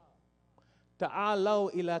الْكِتَابِ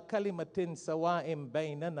تَعَالَوْا إِلَى كَلِمَةٍ سَوَاءٍ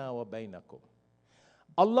بَيْنَنَا وَبَيْنَكُمْ.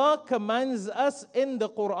 Allah commands us in the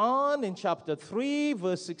Quran in chapter 3,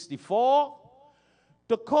 verse 64,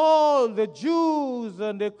 to call the Jews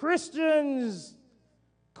and the Christians,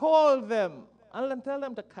 call them and tell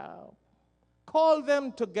them to come. Call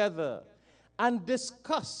them together and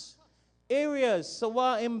discuss areas,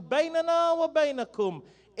 sawa'im baynana wa baynakum,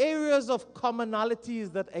 areas of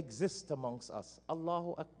commonalities that exist amongst us.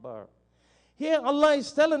 Allahu Akbar. Here Allah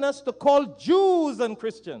is telling us to call Jews and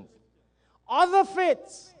Christians, other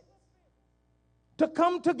faiths, to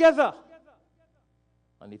come together.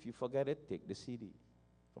 And if you forget it, take the CD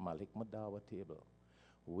from Al Hikmat Dawah table.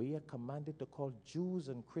 We are commanded to call Jews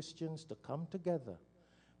and Christians to come together,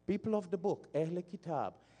 people of the book, Ahl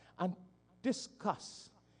Kitab, and discuss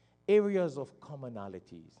areas of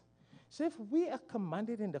commonalities. So if we are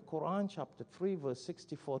commanded in the Quran chapter 3 verse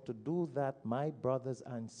 64 to do that, my brothers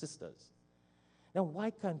and sisters, then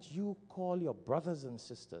why can't you call your brothers and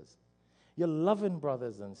sisters, your loving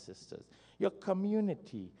brothers and sisters, your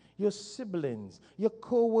community, your siblings, your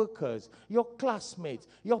co-workers, your classmates,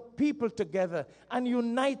 your people together and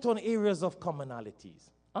unite on areas of commonalities?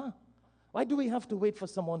 Why do we have to wait for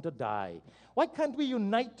someone to die? Why can't we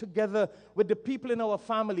unite together with the people in our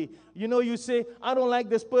family? You know, you say, I don't like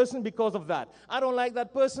this person because of that. I don't like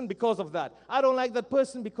that person because of that. I don't like that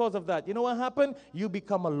person because of that. You know what happened? You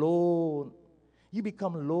become alone. You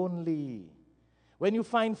become lonely. When you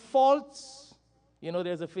find faults, you know,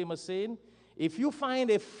 there's a famous saying, if you find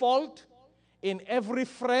a fault in every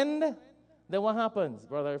friend, then what happens,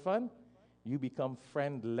 Brother Irfan? You become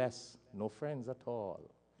friendless, no friends at all.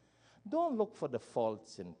 Don't look for the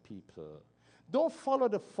faults in people. Don't follow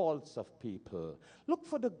the faults of people. Look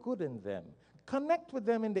for the good in them. Connect with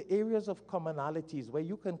them in the areas of commonalities where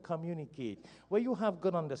you can communicate, where you have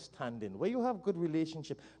good understanding, where you have good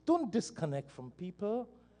relationship. Don't disconnect from people.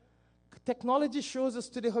 Technology shows us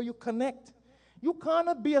today how you connect. You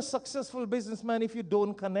cannot be a successful businessman if you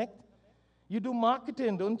don't connect. You do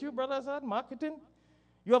marketing, don't you, Brother Azad? Marketing?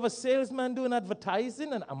 You have a salesman doing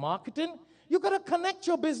advertising and marketing. You got to connect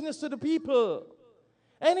your business to the people.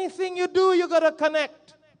 Anything you do, you got to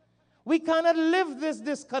connect. We cannot live this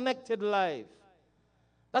disconnected life.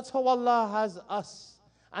 That's how Allah has us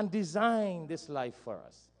and designed this life for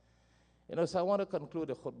us. You know, so I want to conclude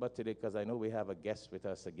the khutbah today because I know we have a guest with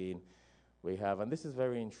us again. We have, and this is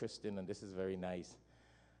very interesting and this is very nice.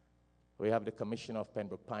 We have the Commissioner of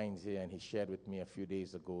Pembroke Pines here, and he shared with me a few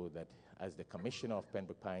days ago that as the Commissioner of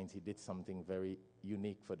Pembroke Pines, he did something very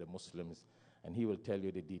unique for the Muslims, and he will tell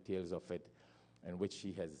you the details of it, in which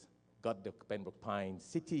he has got the Pembroke Pines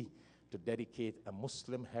city to dedicate a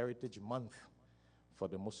Muslim Heritage Month for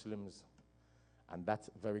the Muslims, and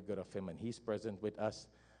that's very good of him, and he's present with us.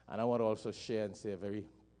 And I want to also share and say a very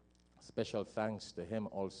special thanks to him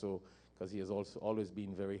also, because he has also always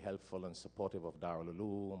been very helpful and supportive of Darul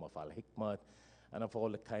Uloom, of Al Hikmat, and of all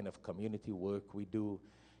the kind of community work we do.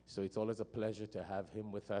 So it's always a pleasure to have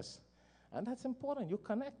him with us. And that's important. You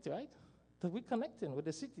connect, right? We're connecting with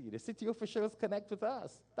the city. The city officials connect with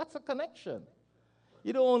us. That's a connection.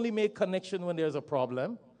 You don't only make connection when there's a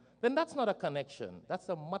problem. Then that's not a connection. That's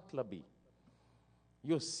a matlabi.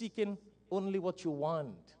 You're seeking only what you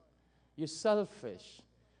want. You're selfish.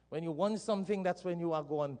 When you want something, that's when you are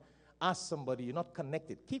going to ask somebody. You're not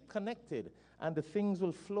connected. Keep connected, and the things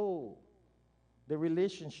will flow. The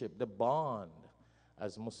relationship, the bond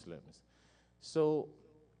as Muslims. So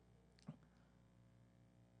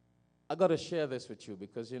I got to share this with you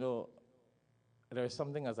because, you know, there is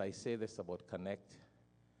something as I say this about connect,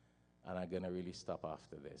 and I'm going to really stop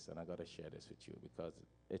after this, and I got to share this with you because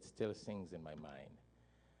it still sings in my mind.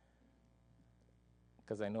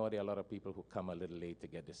 Because I know there are a lot of people who come a little late to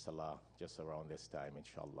get the salah just around this time,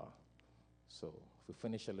 inshallah. So if we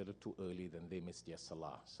finish a little too early, then they miss their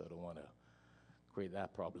salah. So I don't want to create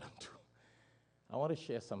that problem too. I want to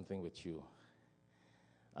share something with you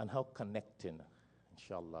on how connecting,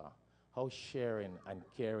 inshallah, how sharing and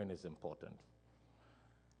caring is important.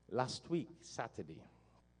 Last week, Saturday,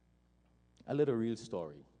 a little real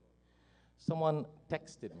story. Someone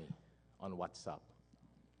texted me on WhatsApp.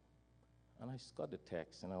 And I just got the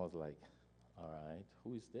text, and I was like, all right,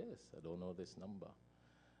 who is this? I don't know this number.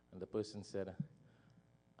 And the person said,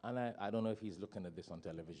 and I don't know if he's looking at this on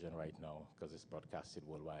television right now because it's broadcasted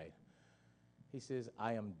worldwide. He says,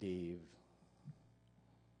 I am Dave.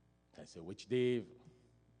 I said, which Dave?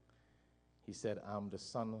 He said, I'm the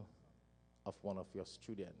son of one of your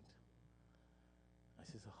students. I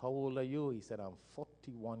said, how old are you? He said, I'm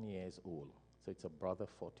 41 years old. So it's a brother,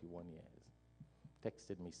 41 years.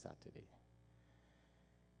 Texted me Saturday.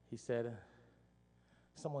 He said,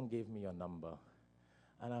 someone gave me your number,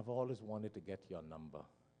 and I've always wanted to get your number.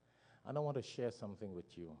 And I want to share something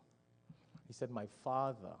with you. He said, my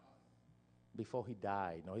father, before he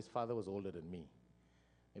died, now his father was older than me,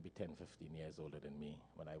 maybe 10, 15 years older than me,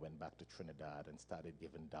 when I went back to Trinidad and started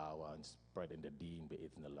giving dawah and spreading the deen,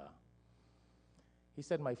 bi'idhnillah. He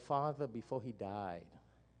said, my father, before he died,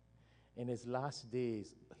 in his last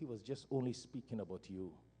days, he was just only speaking about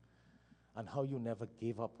you and how you never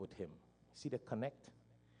gave up with him. See the connect?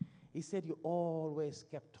 He said you always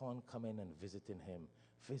kept on coming and visiting him.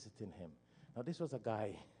 Now, this was a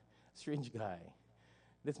guy, strange guy.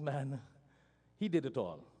 This man, he did it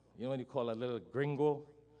all. You know when you call a little gringo?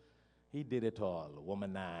 He did it all.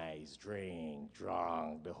 Womanized,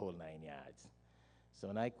 drunk, the whole 9 yards. So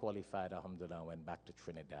when I qualified, alhamdulillah, went back to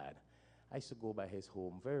Trinidad, I used to go by his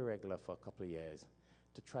home very regular for a couple of years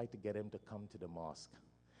to try to get him to come to the mosque,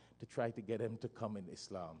 to try to get him to come in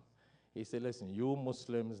Islam. He said, listen, you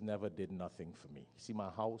Muslims never did nothing for me. You see my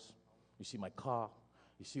house? You see my car?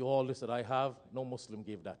 You see all this that I have? No Muslim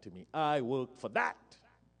gave that to me. I worked for that.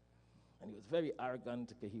 And he was very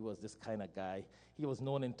arrogant because he was this kind of guy. He was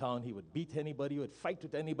known in town. He would beat anybody, he would fight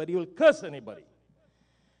with anybody, he would curse anybody.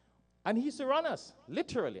 And he used to run us,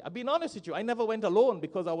 literally. I've been honest with you. I never went alone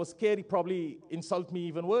because I was scared he'd probably insult me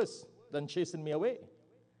even worse than chasing me away.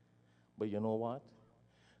 But you know what?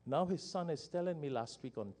 Now his son is telling me last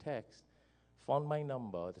week on text, found my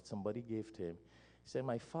number that somebody gave to him. He said,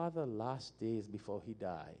 my father, last days before he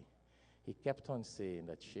died, he kept on saying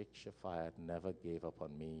that Shaykh Shafayat never gave up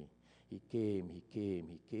on me. He came.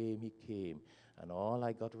 And all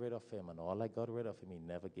I got rid of him, he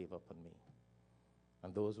never gave up on me.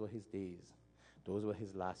 And those were his days. Those were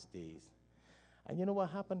his last days. And you know what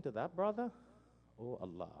happened to that brother? Oh,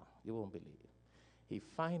 Allah, you won't believe. He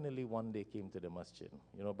finally one day came to the masjid.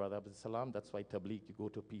 You know, Brother Abdul Salam, that's why tabligh, you go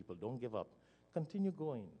to people. Don't give up. Continue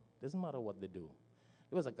going. Doesn't matter what they do.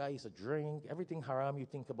 He was a guy who used to drink. Everything haram you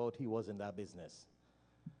think about, he was in that business.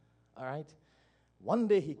 All right? One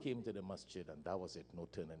day he came to the masjid, and that was it. No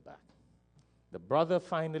turning back. The brother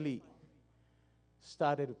finally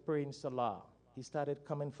started praying salah. He started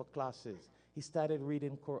coming for classes. He started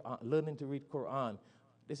reading Quran, learning to read Quran.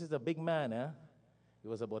 This is a big man, eh? He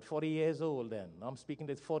was about 40 years old then. Now I'm speaking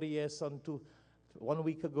to his 40-year son 1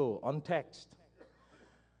 week ago on text.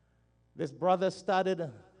 This brother started,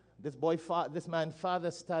 this man's father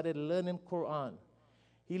started learning Quran.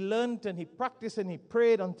 He learned and he practiced and he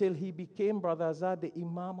prayed until he became, Brother Azad, the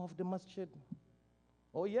Imam of the masjid.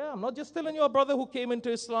 Oh yeah, I'm not just telling you a brother who came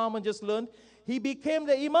into Islam and just learned. He became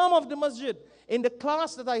the Imam of the masjid. In the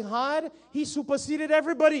class that I had, he superseded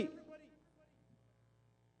everybody.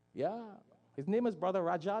 Yeah, his name is Brother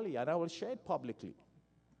Rajali, and I will share it publicly.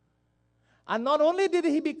 And not only did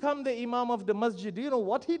he become the Imam of the masjid, do you know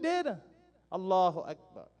what he did? Allahu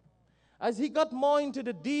Akbar. As he got more into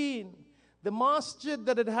the deen, the masjid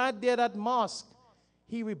that it had there, that mosque,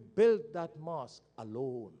 he rebuilt that mosque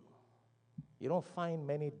alone. You don't find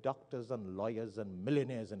many doctors and lawyers and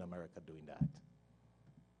millionaires in America doing that.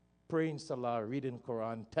 Praying salah, reading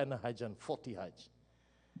Quran, 10 Hajj and 40 Hajj.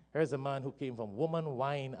 Here's a man who came from woman,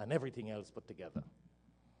 wine, and everything else put together.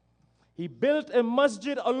 He built a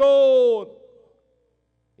masjid alone.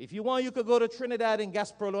 If you want, you could go to Trinidad and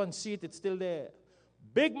Gasparilla and see it. It's still there.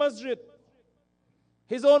 Big masjid.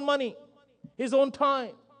 His own money, his own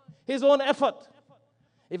time, his own effort.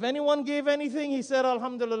 If anyone gave anything, he said,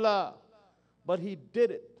 Alhamdulillah. But he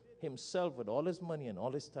did it himself with all his money and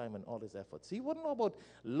all his time and all his efforts. He wouldn't know about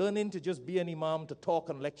learning to just be an imam, to talk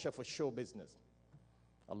and lecture for show business.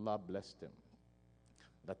 Allah blessed him.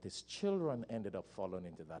 That his children ended up following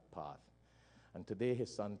into that path. And today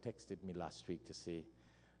his son texted me last week to say,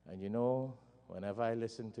 and you know, whenever I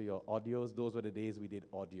listen to your audios, those were the days we did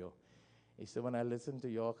audio. He said, when I listen to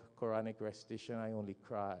your Quranic recitation, I only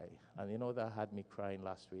cry. And you know that had me crying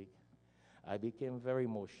last week. I became very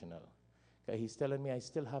emotional. He's telling me, I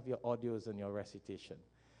still have your audios and your recitation.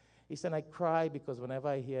 He said, I cry because whenever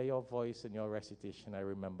I hear your voice and your recitation, I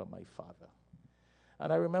remember my father.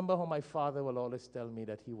 And I remember how my father will always tell me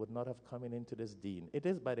that he would not have come into this deen. It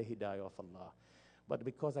is by the hidayah of Allah. But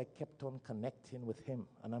because I kept on connecting with him,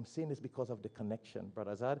 and I'm saying this because of the connection,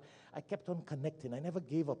 Brother Azad, I kept on connecting. I never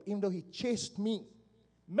gave up, even though he chased me.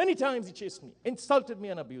 Many times he chased me, insulted me,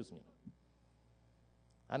 and abused me.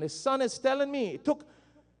 And his son is telling me, it took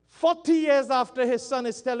 40 years after his son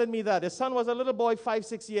is telling me that. His son was a little boy, 5,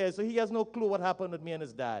 6 years, so he has no clue what happened with me and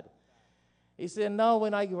his dad. He said, now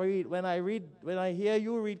when I hear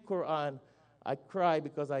you read Quran, I cry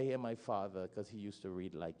because I hear my father, because he used to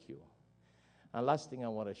read like you. And last thing I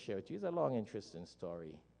want to share with you is a long, interesting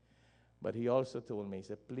story. But he also told me, he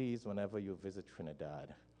said, please, whenever you visit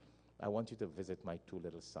Trinidad, I want you to visit my 2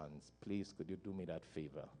 little sons. Please, could you do me that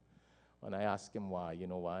favor? When I asked him why, you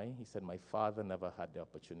know why? He said, my father never had the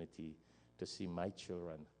opportunity to see my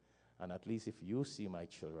children. And at least if you see my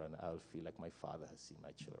children, I'll feel like my father has seen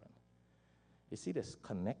my children. You see this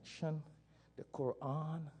connection, the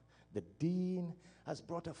Quran, the Deen has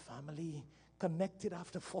brought a family connected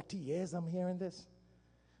after 40 years. I'm hearing this.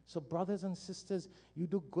 So brothers and sisters, you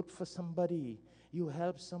do good for somebody. You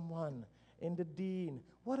help someone in the Deen,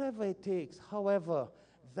 whatever it takes. However,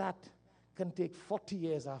 that can take 40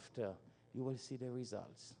 years after. You will see the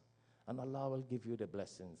results. And Allah will give you the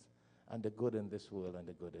blessings and the good in this world and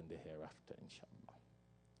the good in the hereafter, inshallah.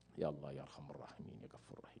 Ya Allah, Ya Arhamar Rahimin, Ya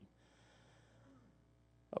Ghafur Rahim.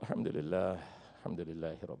 Alhamdulillah,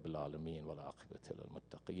 alhamdulillahi Rabbil Alameen, wa la aqibata lil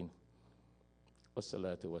muttaqeen.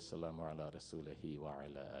 Wassalatu wassalamu ala rasulihi wa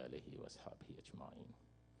ala alihi wa ashabihi ajma'in.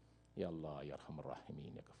 Ya Allah, Ya Arhamar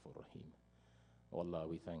Rahimin, Ya Ghafur Rahim. O Allah,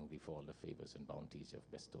 we thank Thee for all the favors and bounties You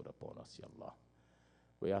have bestowed upon us, Ya Allah.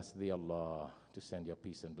 We ask Thee, Allah, to send Your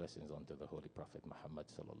peace and blessings unto the Holy Prophet Muhammad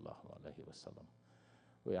sallallahu alaihi wasallam.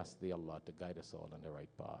 We ask Thee, Allah, to guide us all on the right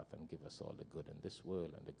path and give us all the good in this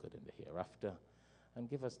world and the good in the hereafter, and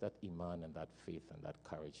give us that iman and that faith and that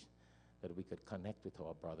courage that we could connect with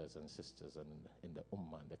our brothers and sisters and in the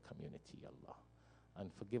ummah and the community, Allah.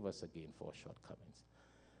 And forgive us again for our shortcomings.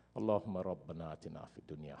 Allahumma rabbana atina fi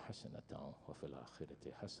dunya hasanatan wa fil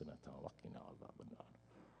akhirati hasanatan wa qina adhaban nar.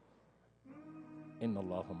 Inna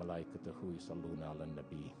Allaha malaikatahu yusalluna ala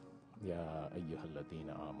nabi. Ya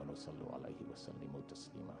ayyuhalladhina amanu sallu alayhi wa sallimu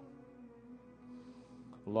taslima.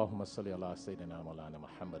 Allahumma salli ala Sayyidina Mawlana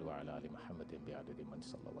Muhammad wa ala ali Muhammadin bi'adadi man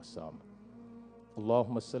salla wa sam.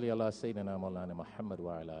 Allahumma salli ala Sayyidina Mawlana Muhammad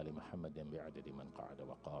wa ala ali Muhammadin bi'adadi man qa'ada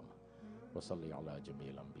wa qam. Wa salli ala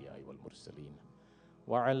jami'il anbiya'i wal mursalin.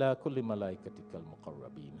 Wa ala kulli malaikatika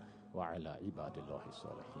al-muqarrabin. Wa ala ibadillahi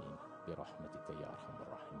salihin. Birahmatika ya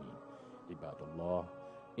arhamar rahimin. Ibadullah.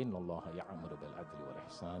 Inna Allah ya'amuru bil-adli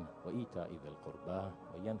wal-ihsan. Wa ita'i dhil qurba.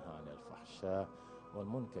 Wa yanha 'anil fahsha.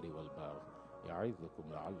 Wal-munkari wal-baghi. يعظكم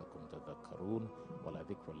لعلكم تذكرون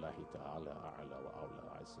ولذكر الله تعالى أعلى وأولى